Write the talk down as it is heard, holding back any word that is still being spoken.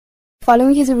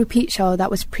following is a repeat show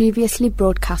that was previously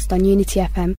broadcast on Unity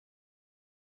FM.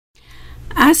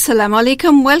 Assalamu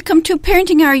alaikum. Welcome to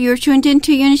Parenting Hour. You're tuned in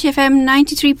to Unity FM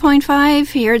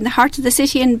 93.5 here in the heart of the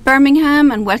city in Birmingham,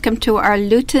 and welcome to our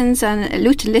Luton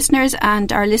listeners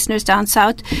and our listeners down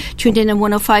south tuned in on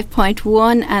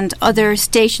 105.1 and other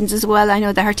stations as well. I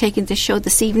know they are taking this show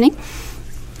this evening.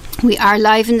 We are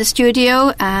live in the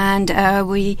studio, and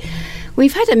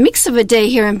We've had a mix of a day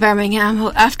here in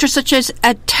Birmingham after such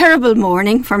a terrible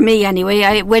morning, for me anyway.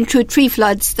 I went through 3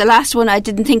 floods. The last one, I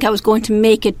didn't think I was going to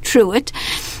make it through it.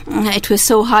 It was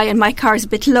so high and my car's a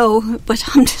bit low, but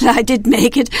alhamdulillah, I did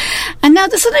make it. And now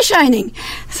the sun is shining.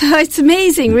 So it's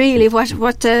amazing, really,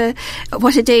 what a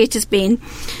day it has been.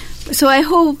 So I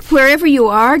hope wherever you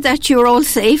are that you're all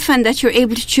safe and that you're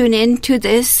able to tune in to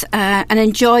this and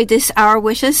enjoy this hour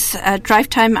with us, drive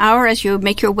time hour, as you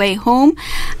make your way home,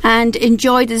 and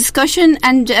enjoy the discussion,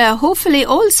 and hopefully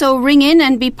also ring in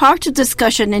and be part of the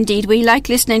discussion. Indeed, we like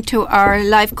listening to our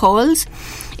live calls.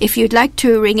 If you'd like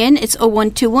to ring in, it's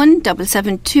 0121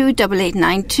 772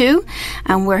 8892,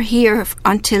 and we're here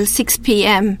until 6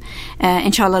 p.m.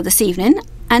 Inshallah this evening.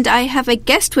 And I have a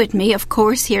guest with me, of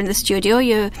course, here in the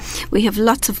studio. We have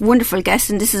lots of wonderful guests,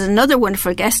 and this is another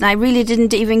wonderful guest. And I really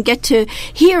didn't even get to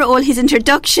hear all his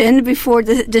introduction before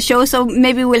the show, so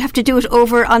maybe we'll have to do it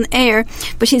over on air.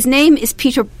 But his name is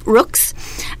Peter Rooks,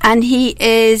 and he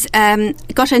is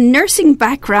got a nursing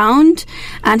background,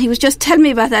 and he was just telling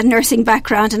me about that nursing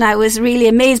background, and I was really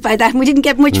amazed by that, and we didn't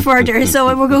get much further, so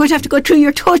we're going to have to go through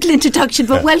your total introduction.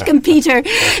 But welcome, Peter.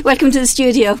 Welcome to the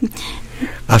studio.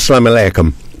 Assalamu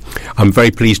alaikum. I'm very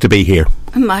pleased to be here.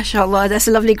 MashaAllah, that's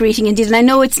a lovely greeting indeed. And I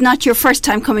know it's not your first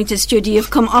time coming to the studio.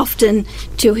 You've come often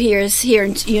to here in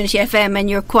Unity FM, and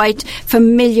you're quite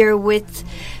familiar with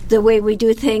the way we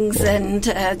do things and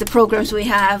the programs we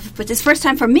have. But it's the first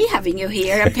time for me having you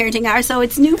here at Parenting Hour, so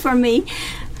it's new for me.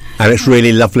 And it's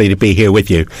really lovely to be here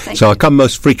with you. Thank you. I come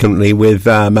most frequently with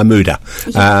Mahmouda.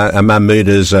 And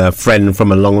Mahmouda's a friend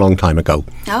from a long, long time ago.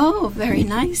 Oh, very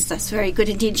nice. That's very good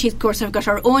indeed. She, of course, have got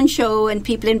her own show and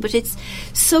people in, but it's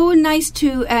so nice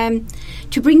to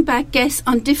bring back guests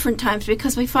on different times,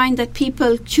 because we find that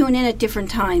people tune in at different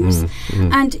times.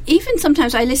 And even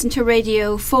sometimes I listen to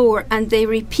Radio 4 and they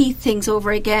repeat things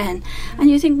over again. And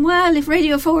you think, well, if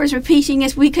Radio 4 is repeating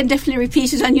it, we can definitely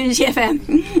repeat it on Unity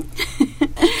FM.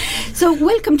 So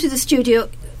welcome to the studio.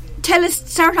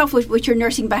 Start off with your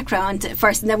nursing background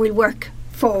first, and then we'll work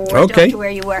forward up to where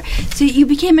you were. So you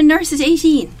became a nurse at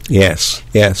 18? Yes.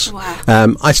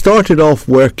 Wow. I started off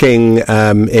working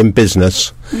in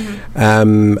business,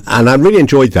 and I really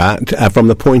enjoyed that from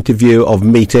the point of view of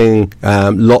meeting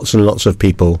lots and lots of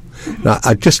people.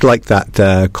 I just liked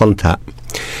that contact.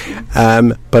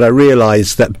 But I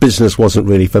realised that business wasn't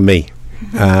really for me.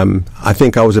 I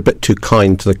think I was a bit too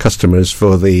kind to the customers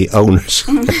for the owners.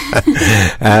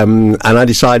 And I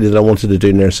decided I wanted to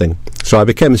do nursing. So I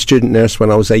became a student nurse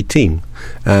when I was 18.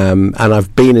 And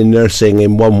I've been in nursing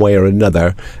in one way or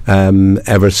another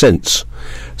ever since.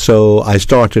 So I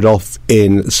started off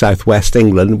in southwest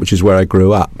England, which is where I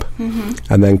grew up,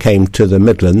 and then came to the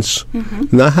Midlands.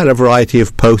 And I had a variety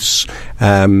of posts,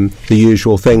 the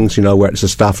usual things, worked as a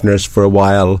staff nurse for a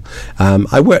while.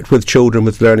 I worked with children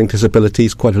with learning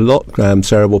disabilities quite a lot,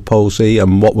 cerebral palsy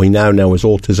and what we now know as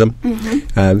autism.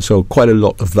 So quite a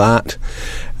lot of that.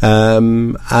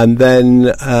 And then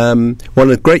one of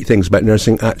the great things about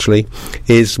nursing actually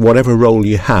is whatever role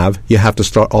you have to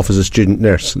start off as a student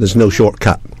nurse. There's no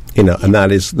shortcut, and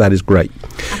that is great.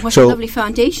 And what a lovely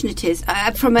foundation it is.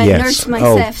 From a nurse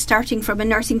myself, starting from a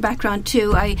nursing background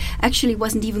too, I actually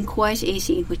wasn't even quite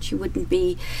 18, which you wouldn't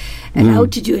be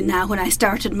allowed to do now when I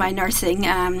started my nursing.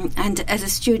 And as a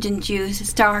student, you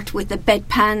start with the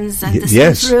bedpans and the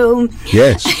sleep room.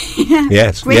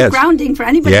 Yes. Great grounding for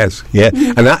anybody.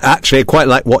 And that actually, I quite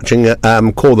like watching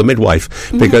Call the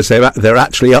Midwife, because they're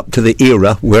actually up to the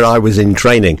era where I was in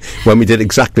training, when we did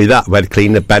exactly that. We had to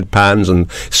clean the bedpans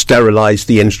and sterilise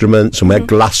the instruments, and we had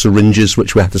glass syringes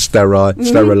which we had to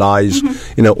sterilise,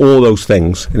 all those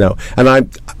things,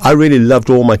 And I really loved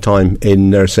all my time in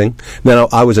nursing. Then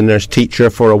I was a nurse teacher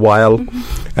for a while,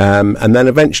 and then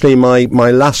eventually my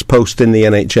last post in the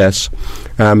NHS,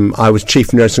 I was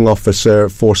Chief Nursing Officer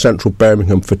for Central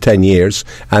Birmingham for 10 years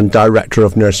and Director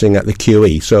of Nursing at the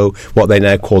QE, so what they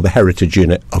now call the Heritage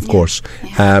Unit, of course.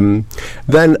 Then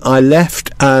I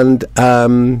left and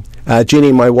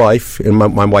Jeannie, my wife, and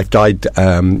my wife died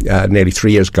nearly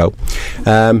 3 years ago,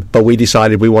 but we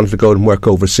decided we wanted to go and work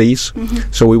overseas.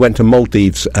 So we went to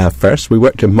Maldives first. We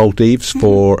worked in Maldives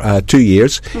for 2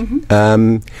 years.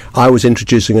 I was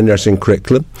introducing a nursing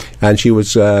curriculum, and she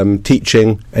was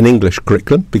teaching an English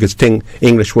curriculum, because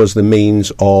English was the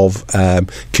means of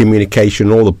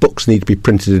communication. All the books need to be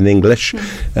printed in English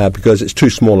because it's too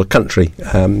small a country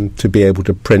to be able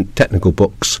to print technical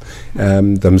books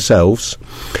themselves.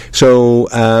 So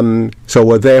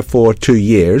we're there for 2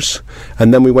 years,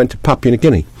 and then we went to Papua New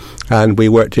Guinea, and we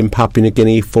worked in Papua New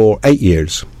Guinea for 8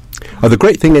 years. The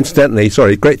great thing, incidentally,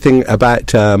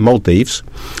 about Maldives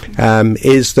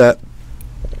is that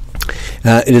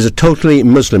it is a totally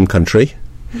Muslim country.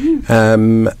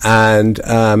 And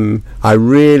I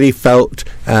really felt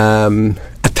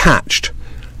attached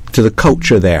to the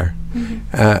culture there.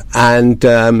 And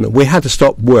we had to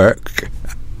stop work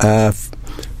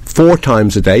 4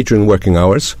 times a day during working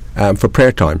hours for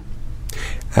prayer time.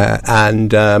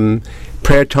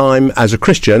 Prayer time, as a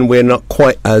Christian, we're not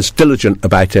quite as diligent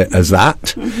about it as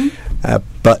that.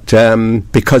 But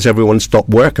because everyone stopped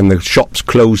work and the shops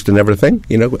closed and everything,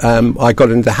 I got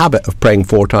into the habit of praying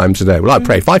 4 times a day. Well, I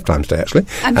pray 5 times a day, actually.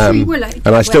 I'm sure you were like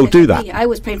and I still do that. I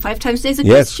was praying 5 times a day as a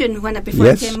Christian before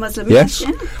I became Muslim. Yes,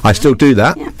 I still do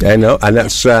that. And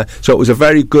that's so it was a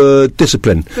very good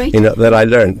discipline, that I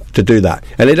learned to do that,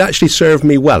 and it actually served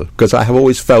me well, because I have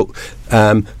always felt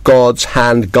God's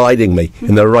hand guiding me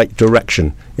in the right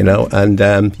direction,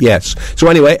 and yes. So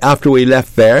anyway, after we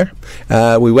left there,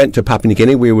 we went to Papua New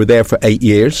Guinea. We were there for 8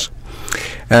 years.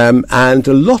 And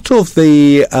a lot of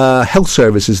the health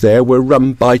services there were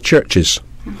run by churches.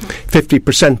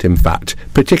 50%, in fact,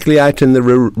 particularly out in the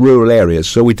rural areas.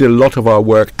 So we did a lot of our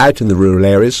work out in the rural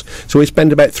areas. So we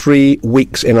spent about 3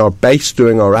 weeks in our base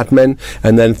doing our admin,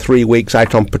 and then 3 weeks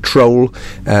out on patrol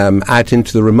out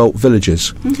into the remote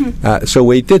villages. So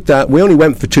we did that. We only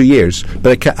went for 2 years, but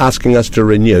they kept asking us to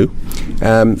renew.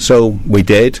 So we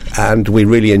did, and we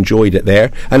really enjoyed it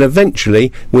there. And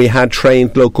eventually we had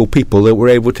trained local people that were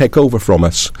able to take over from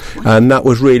us. And that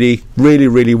was really, really,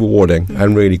 really rewarding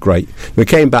and really great. We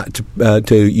came back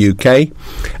to UK,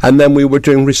 and then we were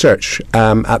doing research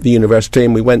at the university,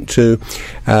 and we went to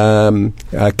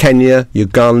Kenya,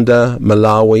 Uganda,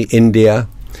 Malawi, India,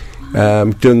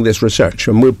 doing this research.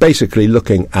 And we're basically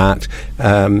looking at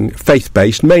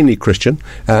faith-based, mainly Christian,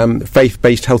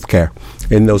 faith-based healthcare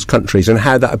in those countries, and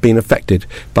how that had been affected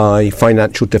by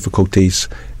financial difficulties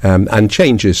and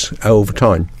changes over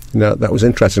time. That was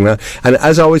interesting. And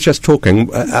as I was just talking,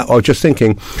 I was just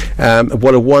thinking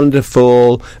what a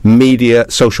wonderful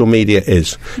social media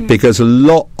is, because a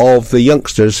lot of the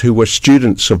youngsters who were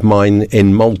students of mine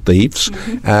in Maldives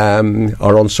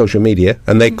are on social media,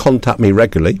 and they contact me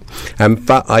regularly. In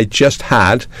fact, I just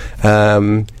had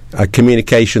a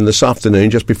communication this afternoon,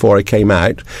 just before I came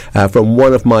out, from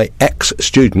one of my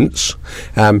ex-students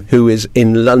who is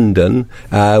in London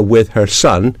with her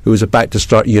son, who is about to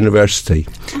start university.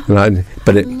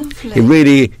 But it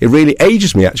really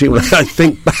ages me, actually, when I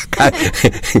think back,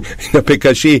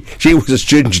 because she was a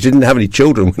student. She didn't have any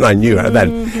children when I knew her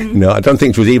then. I don't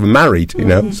think she was even married.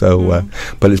 So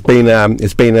but it's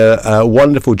been a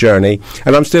wonderful journey,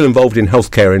 and I'm still involved in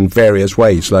healthcare in various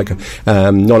ways, like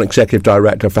non-executive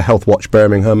director for Health Watch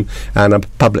Birmingham, and a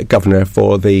public governor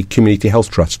for the Community Health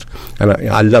Trust, and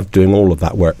I love doing all of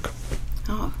that work.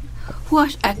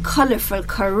 What a colourful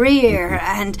career.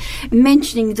 And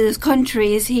mentioning those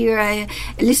countries here,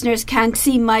 listeners can't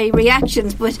see my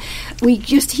reactions, but we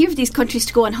just hear of these countries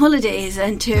to go on holidays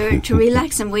and to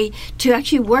relax, and to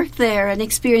actually work there and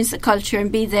experience the culture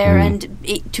and be there and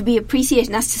to be appreciated,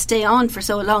 and that's to stay on for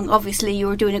so long. Obviously you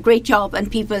were doing a great job,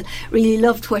 and people really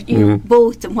loved what you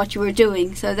both and what you were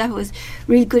doing, so that was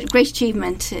really good, great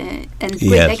achievement and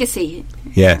great legacy.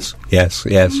 Yes.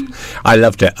 I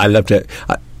loved it.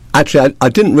 Actually, I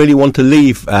didn't really want to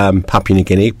leave Papua New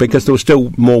Guinea, because there was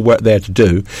still more work there to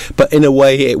do. But in a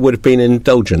way, it would have been an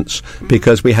indulgence,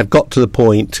 because we had got to the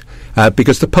point,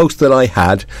 because the post that I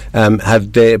had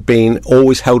been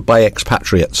always held by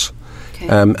expatriates.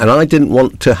 And I didn't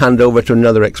want to hand over to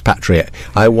another expatriate.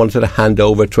 I wanted to hand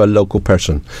over to a local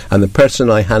person. And the person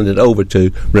I handed over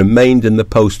to remained in the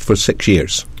post for 6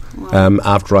 years.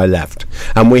 after I left.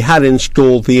 And we had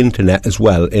installed the internet as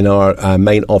well in our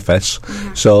main office,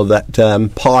 so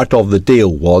that part of the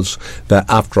deal was that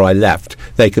after I left,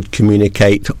 they could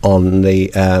communicate on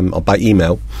the by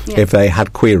email if they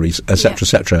had queries, etc.,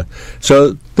 etc.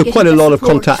 So there were quite a lot of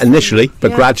contact initially,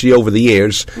 but gradually over the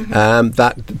years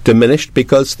that diminished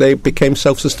because they became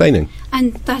self-sustaining.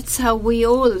 And that's how we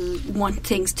all want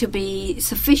things to be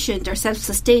sufficient or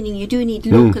self-sustaining. You do need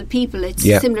local people. It's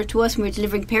similar to us when we're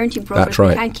delivering parenting programs. That's right.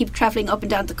 We can't keep travelling up and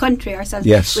down the country ourselves.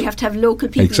 Yes. We have to have local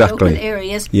people in local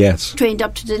areas trained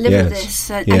up to deliver this.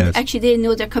 And actually they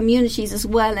know their communities as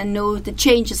well and know the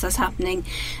changes that's happening.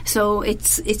 So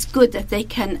it's good that they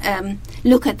can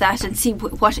look at that and see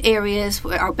what areas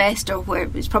are best, or where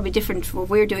it's probably different from what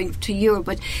we're doing to Europe,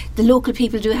 but the local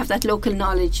people do have that local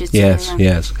knowledge. Yes.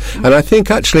 And I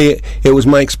think actually it was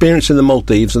my experience in the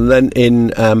Maldives and then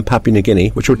in Papua New Guinea,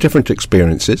 which were different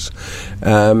experiences,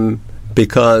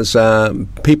 because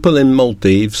people in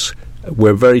Maldives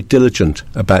were very diligent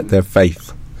about their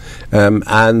faith.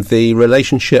 And the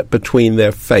relationship between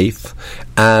their faith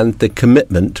and the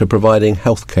commitment to providing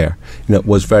healthcare,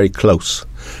 was very close.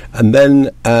 And then,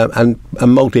 and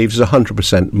Maldives is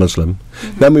 100% Muslim.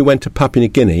 Then we went to Papua New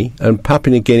Guinea, and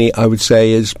Papua New Guinea, I would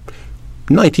say, is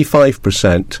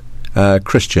 95%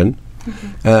 Christian.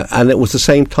 And it was the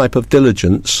same type of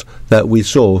diligence that we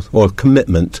saw, or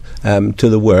commitment to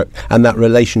the work, and that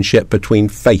relationship between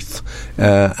faith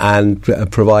and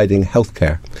providing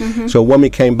healthcare. So when we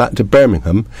came back to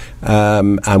Birmingham,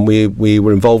 and we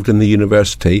were involved in the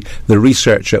university, the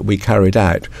research that we carried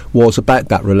out was about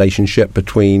that relationship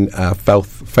between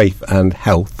faith and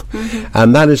health,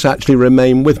 and that has actually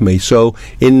remained with me. So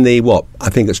in the I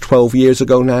think it's 12 years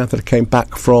ago now that I came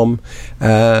back from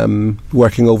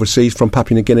working overseas from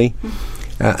Papua New Guinea,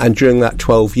 and during that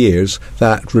 12 years,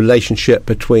 that relationship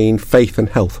between faith and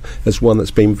health is one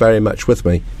that's been very much with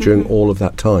me during all of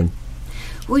that time.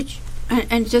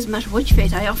 And it doesn't matter which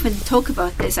faith. I often talk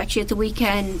about this. Actually, at the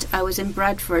weekend, I was in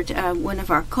Bradford. One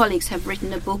of our colleagues have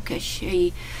written a book.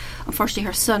 Unfortunately,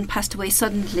 her son passed away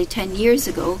suddenly 10 years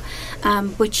ago,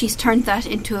 but she's turned that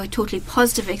into a totally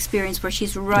positive experience where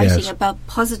she's writing about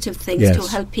positive things to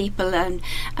help people and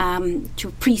to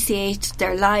appreciate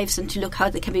their lives and to look how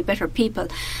they can be better people.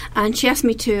 And she asked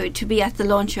me to be at the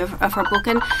launch of her book.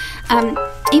 And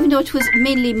even though it was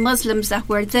mainly Muslims that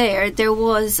were there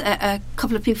was a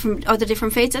couple of people from other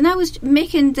different faiths. And I was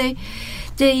making the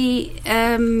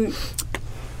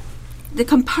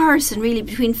comparison really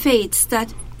between faiths,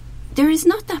 that there is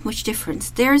not that much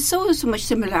difference. There are so much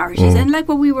similarities. And like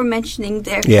what we were mentioning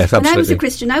there, when I was a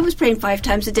Christian, I was praying 5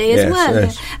 times a day as well.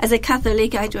 Yes. As a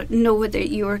Catholic, I don't know whether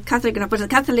you were Catholic or not, but as a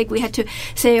Catholic, we had to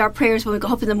say our prayers when we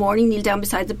got up in the morning, kneel down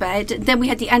beside the bed. And then we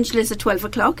had the Angelus at 12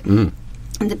 o'clock.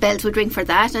 And the bells would ring for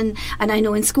that, and I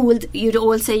know in school you'd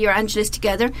all say your Angelus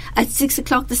together. At 6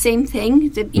 o'clock, the same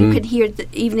thing. You could hear,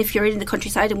 even if you're in the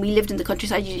countryside, and we lived in the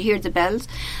countryside, you'd hear the bells.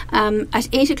 At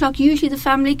 8 o'clock, usually the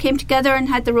family came together and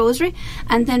had the rosary,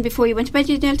 and then before you went to bed,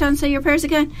 you'd kneel down and say your prayers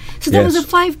again. So that was a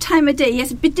 5 time a day.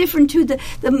 Yes, a bit different to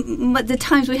the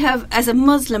times we have as a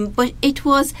Muslim, but it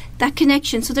was that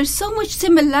connection. So there's so much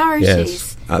similarities.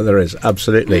 Yes, there is,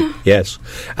 absolutely, yes.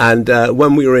 And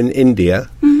when we were in India,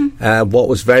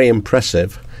 what was very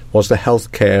impressive was the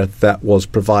healthcare that was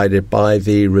provided by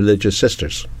the religious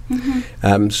sisters.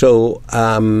 So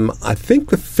I think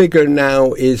the figure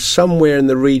now is somewhere in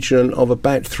the region of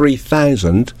about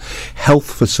 3,000 health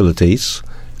facilities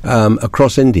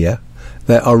across India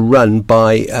that are run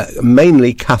by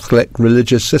mainly Catholic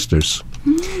religious sisters.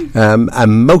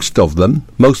 And most of them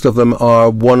are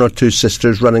 1 or 2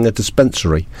 sisters running a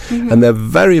dispensary, and they're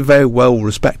very, very well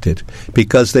respected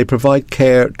because they provide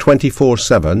care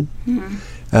 24/7.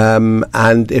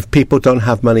 And if people don't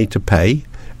have money to pay,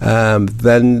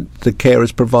 then the care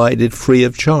is provided free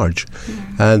of charge,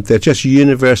 and they're just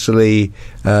universally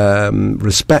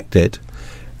respected.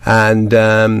 And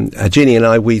Jeannie and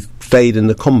I, we stayed in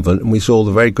the convent and we saw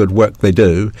the very good work they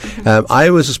do. I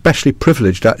was especially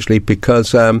privileged actually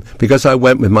because I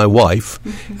went with my wife.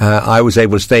 I was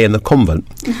able to stay in the convent.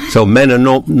 So men are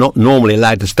not normally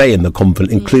allowed to stay in the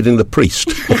convent, including the priest.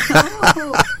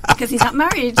 Because he's not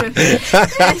married.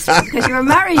 Yes, because you were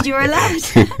married, you were allowed.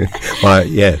 Well,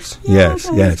 yes.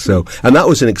 So, and that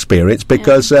was an experience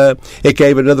because it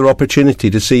gave another opportunity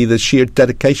to see the sheer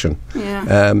dedication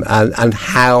and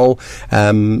how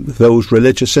those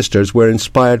religious sisters were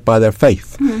inspired by their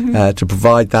faith to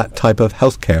provide that type of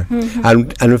healthcare.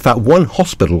 And in fact, one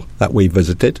hospital that we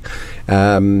visited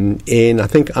in, I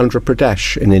think, Andhra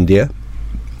Pradesh in India,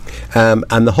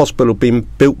 and the hospital being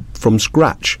built from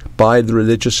scratch by the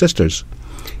religious sisters.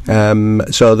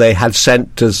 So they had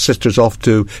sent sisters off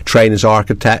to train as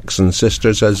architects and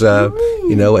sisters as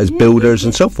as builders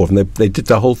and so forth, and they did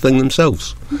the whole thing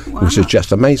themselves, which is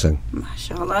just amazing.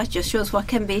 MashaAllah, it just shows what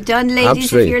can be done, ladies.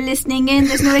 Absolutely. If you're listening in,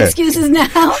 there's no excuses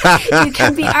now. You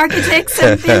can be architects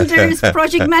and builders,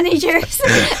 project managers.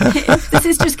 If the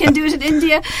sisters can do it in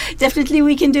India, definitely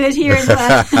we can do it here as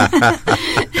well.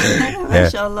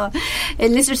 MashaAllah.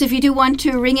 Listeners, if you do want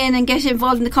to ring in and get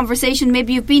involved in the conversation,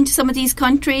 maybe you've been to some of these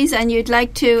countries and you'd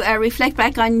like to reflect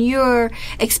back on your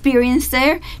experience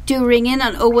there, do ring in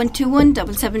on 0121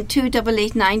 772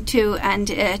 8892 and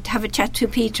have a chat to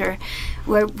Peter,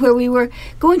 where we were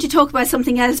going to talk about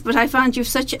something else, but I found you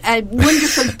such a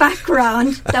wonderful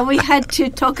background that we had to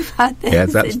talk about this. Yeah,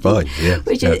 that's fine. Yeah,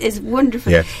 which is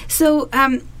wonderful. Yeah. So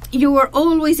you were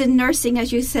always in nursing,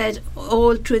 as you said,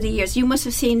 all through the years. You must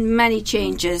have seen many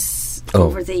changes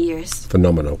over the years.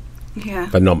 Phenomenal. Yeah.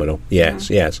 Phenomenal, yes.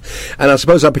 And I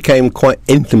suppose I became quite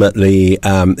intimately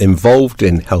involved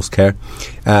in healthcare,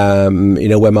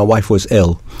 when my wife was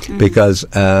ill, because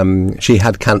she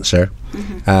had cancer,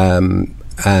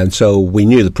 and so we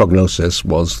knew the prognosis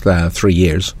was 3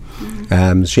 years.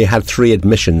 She had 3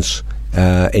 admissions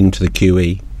into the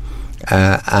QE,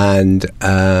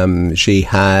 and she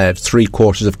had 3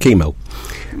 courses of chemo.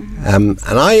 And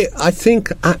I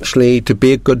think, actually, to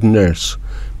be a good nurse,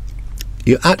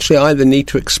 you actually either need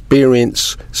to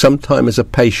experience some time as a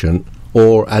patient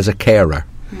or as a carer.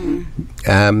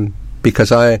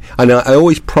 Because I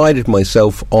always prided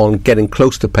myself on getting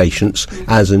close to patients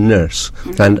as a nurse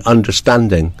and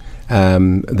understanding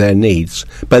their needs.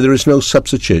 But there is no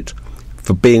substitute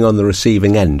for being on the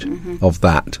receiving end of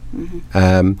that.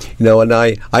 And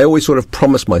I always sort of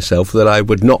promised myself that I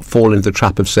would not fall into the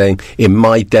trap of saying, in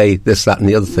my day, this, that and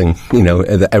the other thing,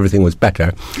 that everything was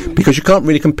better, because you can't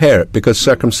really compare it, because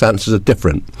circumstances are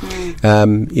different.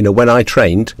 When I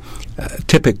trained,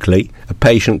 typically a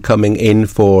patient coming in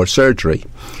for surgery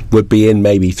would be in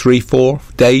maybe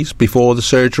 3-4 days before the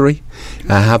surgery,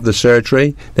 have the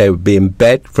surgery. They would be in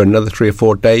bed for another 3 or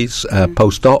 4 days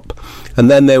post-op,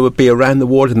 and then they would be around the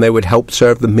ward and they would help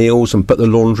serve the meals and put the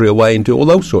laundry away and do all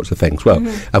those sorts of things. Well,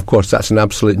 of course, that's an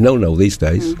absolute no-no these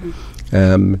days.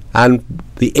 And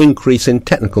the increase in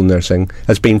technical nursing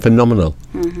has been phenomenal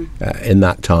in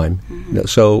that time.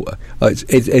 So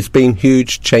it's been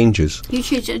huge changes.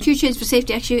 Huge changes for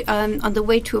safety. Actually, on the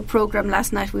way to a programme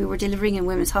last night, we were delivering in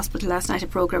Women's Hospital last night a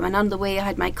programme, and on the way I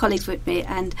had my colleagues with me,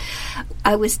 and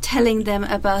I was telling them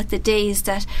about the days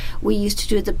that we used to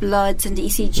do the bloods and the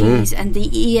ECGs and the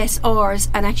ESRs,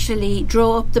 and actually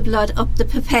draw up the blood up the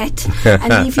pipette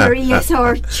and leave your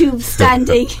ESR tube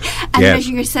standing and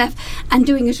measure yourself, and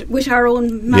doing it with our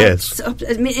own mouths. Up.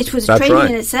 I mean, it was a training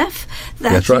in itself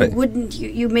that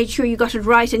you made sure you got it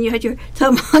right, and you had your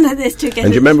thumb on this to get. And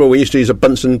do you remember we used to use a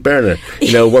Bunsen burner?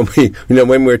 When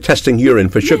we were testing urine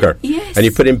for sugar, and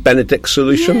you put in Benedict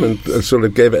solution and sort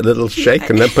of gave it a little shake,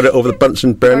 and then put it over the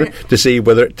Bunsen burner to see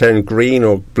whether it turned green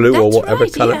or blue or whatever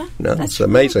colour. Yeah. No, that's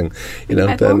amazing.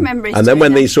 And then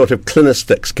when these sort of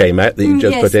Clinisticks came out that you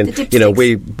just put in,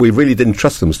 we really didn't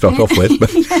trust them to start off with.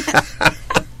 But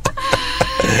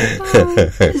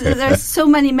there's so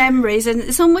many memories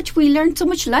and so much we learned, so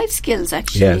much life skills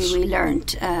actually we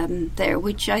learned there,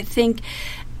 which I think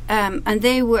and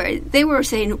they were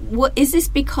saying, what is this,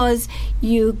 because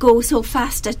you go so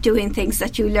fast at doing things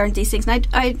that you learn these things? And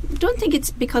I don't think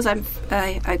it's because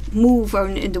I move or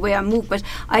in the way I move, but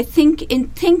I think in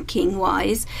thinking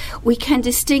wise we can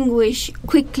distinguish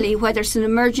quickly whether it's an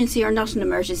emergency or not an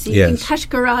emergency. You can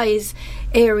categorise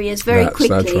areas very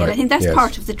quickly, right. And I think that's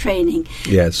part of the training,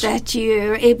 that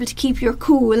you're able to keep your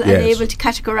cool and able to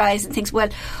categorise and think, well,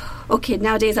 okay,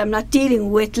 nowadays I'm not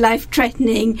dealing with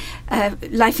life-threatening,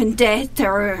 life and death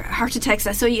or heart attacks.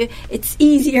 So it's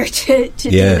easier to do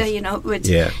that, with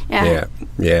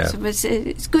So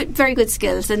it's good, very good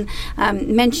skills. And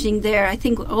mentioning there, I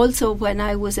think also when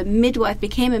I was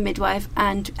became a midwife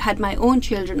and had my own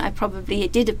children, I probably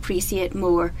did appreciate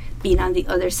more being on the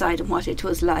other side and what it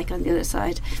was like on the other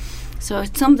side. So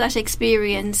some of that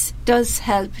experience does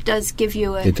help, does give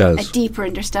you a deeper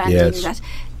understanding that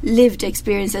lived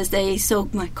experience, as they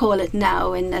might call it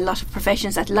now in a lot of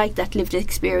professions that like that lived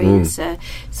experience,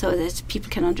 so that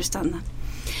people can understand that.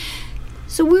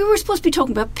 So we were supposed to be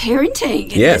talking about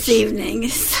parenting this evening,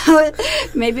 so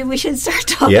maybe we should start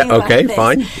talking about this. Okay,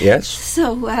 fine, yes.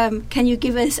 So can you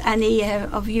give us any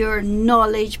of your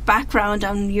knowledge, background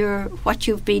on what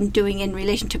you've been doing in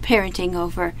relation to parenting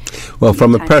over? Well,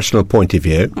 from a personal point of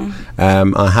view,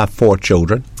 I have 4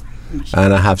 children,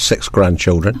 and I have 6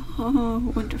 grandchildren.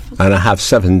 Oh, wonderful. And I have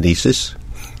 7 nieces.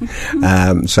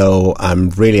 So I'm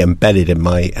really embedded in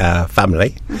my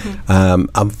family.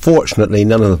 Unfortunately,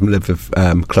 none of them live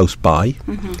close by,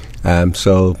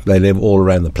 so they live all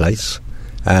around the place.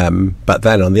 But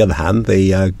then on the other hand,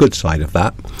 the good side of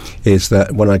that is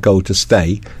that when I go to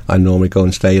stay, I normally go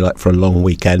and stay like for a long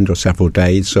weekend or several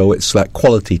days, so it's like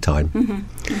quality time.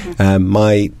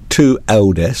 My two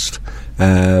eldest,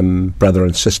 brother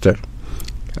and sister,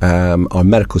 are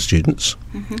medical students.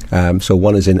 So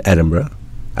one is in Edinburgh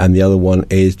and the other one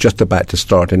is just about to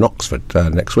start in Oxford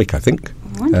next week, I think.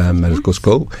 Medical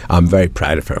school. I'm very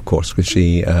proud of her, of course, because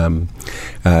she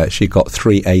got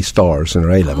 3 A stars in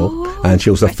her A level, and she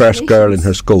was the first girl in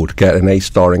her school to get an A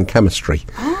star in chemistry.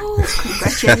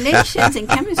 Congratulations in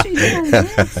chemistry.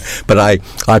 Yes. But I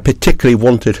particularly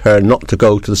wanted her not to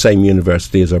go to the same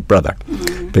university as her brother,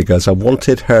 because I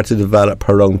wanted her to develop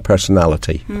her own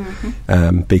personality.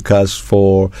 Because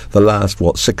for the last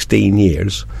 16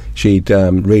 years she'd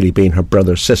really been her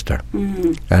brother's sister,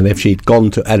 and if she'd gone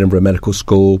to Edinburgh Medical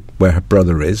School where her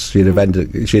brother is, she'd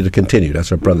have continued as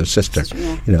her brother's sister.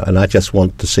 You know, and I just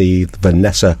want to see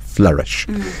Vanessa flourish,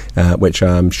 which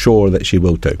I'm sure that she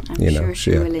will do. I'm sure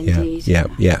she will indeed.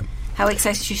 Yeah. How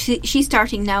excited! She's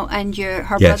starting now, and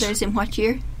her brother's in what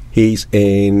year? He's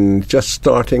just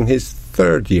starting his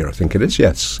 3rd year, I think it is.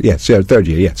 Yes, 3rd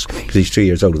year. Yes, because he's 2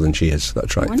 years older than she is.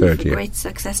 That's right. Wonderful, 3rd year. Great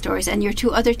success stories. And your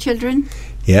 2 other children?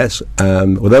 Yes.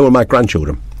 Well, they were my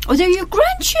grandchildren. Oh, they're your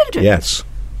grandchildren.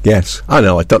 Yes, I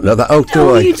know. I don't know that. Oh, do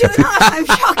no, I? You do not. I'm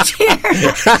shocked here.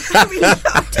 I'm really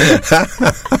shocked.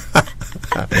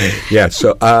 Yeah.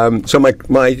 So my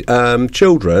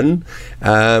children,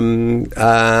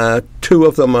 2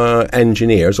 of them are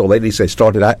engineers, or at least they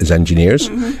started out as engineers,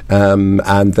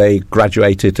 and they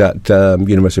graduated at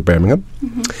University of Birmingham.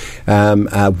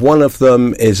 One of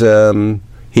them is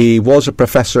he was a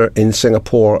professor in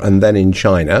Singapore and then in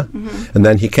China, and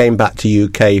then he came back to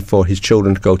UK for his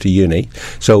children to go to uni.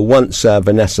 So once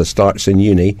Vanessa starts in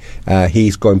uni,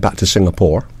 he's going back to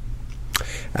Singapore.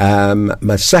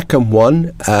 My second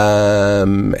one,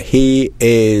 he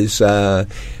is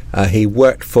he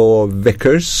worked for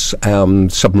Vickers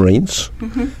Submarines.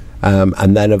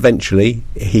 And then eventually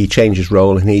he changed his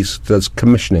role and he does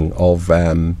commissioning of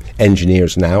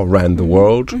engineers now around the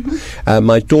world.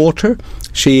 My daughter,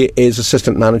 she is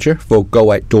assistant manager for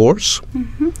Go Outdoors.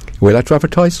 Would you like to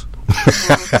advertise?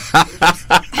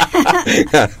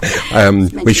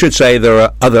 We should say there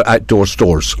are other outdoor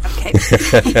stores. Okay.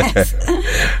 Yes.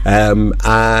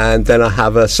 And then I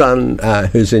have a son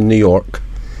who's in New York,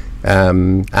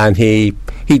 and he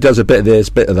does a bit of this,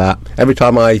 bit of that. Every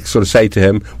time I sort of say to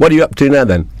him, "What are you up to now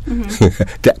then?"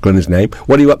 Declan, his name.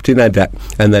 "What are you up to now, Dec?"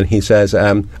 And then he says,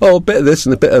 "Oh, a bit of this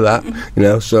and a bit of that." You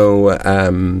know, so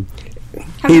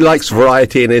he likes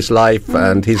variety in his life,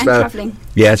 and he's travelling.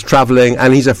 Yes, travelling,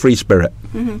 and he's a free spirit.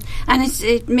 And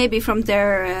it maybe from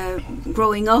their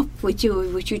growing up with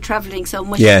you travelling so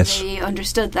much, they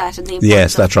understood that, and the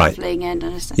importance of travelling and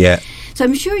understand. Yeah. So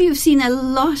I'm sure you've seen a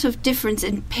lot of difference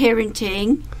in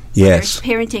parenting. Yes. Whether it's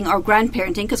parenting or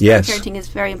grandparenting, because grandparenting is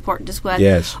very important as well.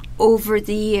 Yes. Over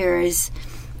the years,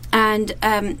 and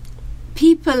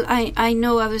people, I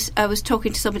know. I was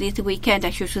talking to somebody at the weekend,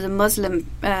 actually, it was a Muslim,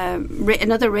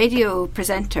 another radio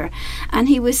presenter, and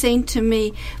he was saying to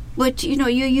me, "But you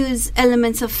use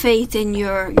elements of faith in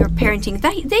your parenting.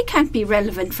 They can't be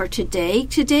relevant for today.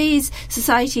 Today's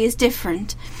society is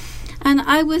different." And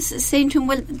I was saying to him,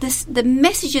 well, the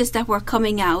messages that were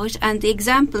coming out and the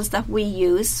examples that we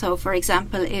use, so for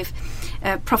example, if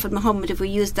Prophet Muhammad, if we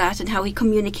use that and how he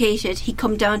communicated, he'd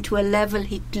come down to a level,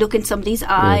 he'd look in somebody's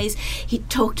eyes, he'd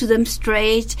talk to them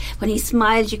straight. When he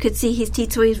smiled, you could see his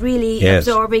teeth, so he's really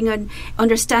absorbing and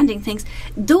understanding things.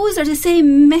 Those are the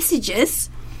same messages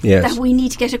that we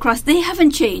need to get across. They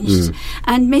haven't changed.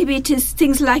 And maybe it is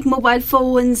things like mobile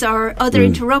phones or other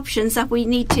interruptions that we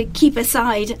need to keep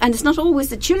aside. And it's not always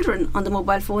the children on the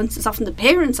mobile phones, it's often the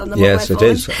parents on the mobile phones. Yes, it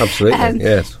is, absolutely,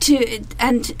 yes.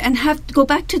 And have to go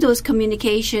back to those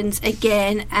communications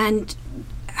again and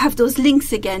have those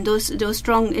links again, those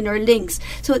strong inner links.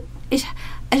 So it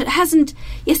hasn't,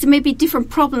 yes, there may be different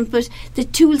problems, but the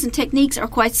tools and techniques are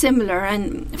quite similar.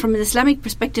 And from an Islamic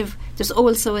perspective, there's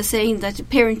also a saying that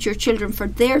parent your children for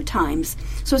their times.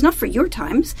 So it's not for your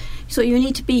times. So you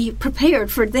need to be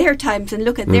prepared for their times and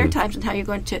look at their times and how you're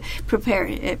going to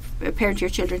prepare parent your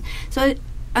children. So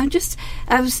I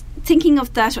was thinking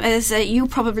of that as you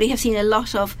probably have seen a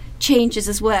lot of changes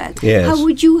as well. Yes. How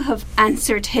would you have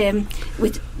answered him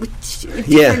with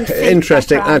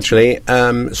interesting actually.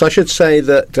 So I should say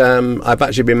that I've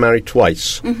actually been married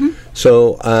twice.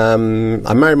 So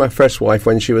I married my first wife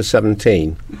when she was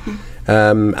 17.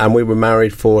 and we were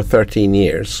married for 13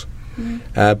 years.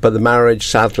 But the marriage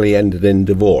sadly ended in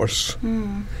divorce.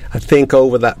 I think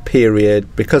over that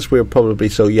period, because we were probably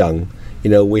so young,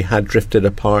 we had drifted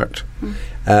apart.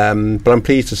 But I'm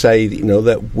pleased to say,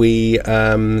 that we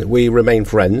remain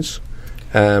friends.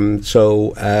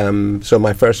 So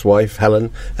my first wife,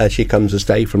 Helen, she comes to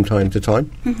stay from time to time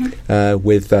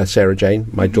with Sarah Jane,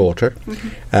 my daughter.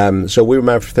 So we were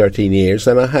married for 13 years.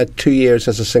 Then I had 2 years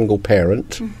as a single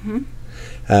parent.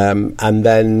 And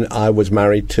then I was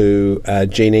married to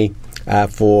Jeannie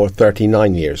for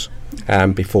 39 years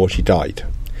before she died.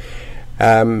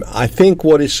 I think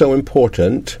what is so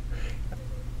important,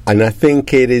 and I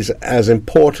think it is as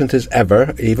important as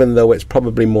ever, even though it's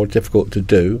probably more difficult to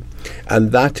do,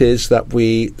 and that is that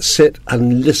we sit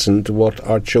and listen to what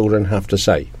our children have to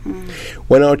say.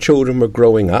 When our children were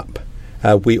growing up,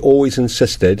 we always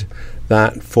insisted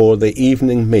that for the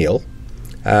evening meal,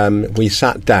 we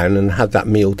sat down and had that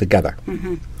meal together.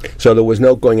 So there was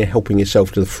no going and helping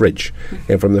yourself to the fridge,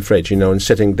 from the fridge, and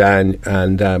sitting down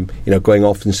and, going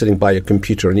off and sitting by your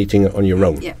computer and eating it on your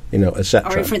own,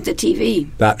 etc. Or in front of the TV.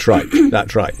 That's right,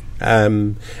 that's right.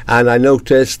 And I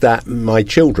noticed that my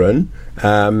children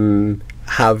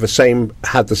had the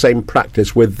same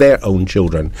practice with their own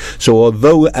children. So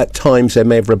although at times they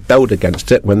may have rebelled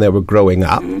against it when they were growing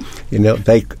up,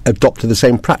 they adopted the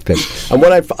same practice. And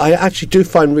what I actually do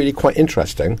find really quite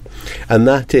interesting, and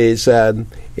that is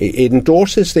it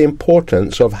endorses the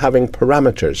importance of having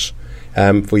parameters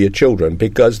for your children,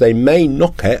 because they may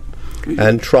knock it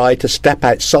and try to step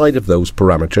outside of those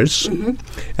parameters,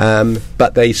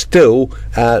 but they still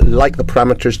like the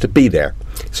parameters to be there,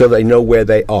 so they know where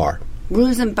they are.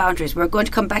 Rules and boundaries. We're going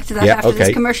to come back to that after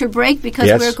this commercial break,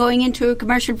 because we're going into a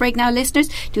commercial break now, listeners.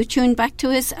 Do tune back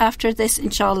to us after this,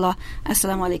 inshallah.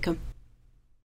 Assalamu alaikum.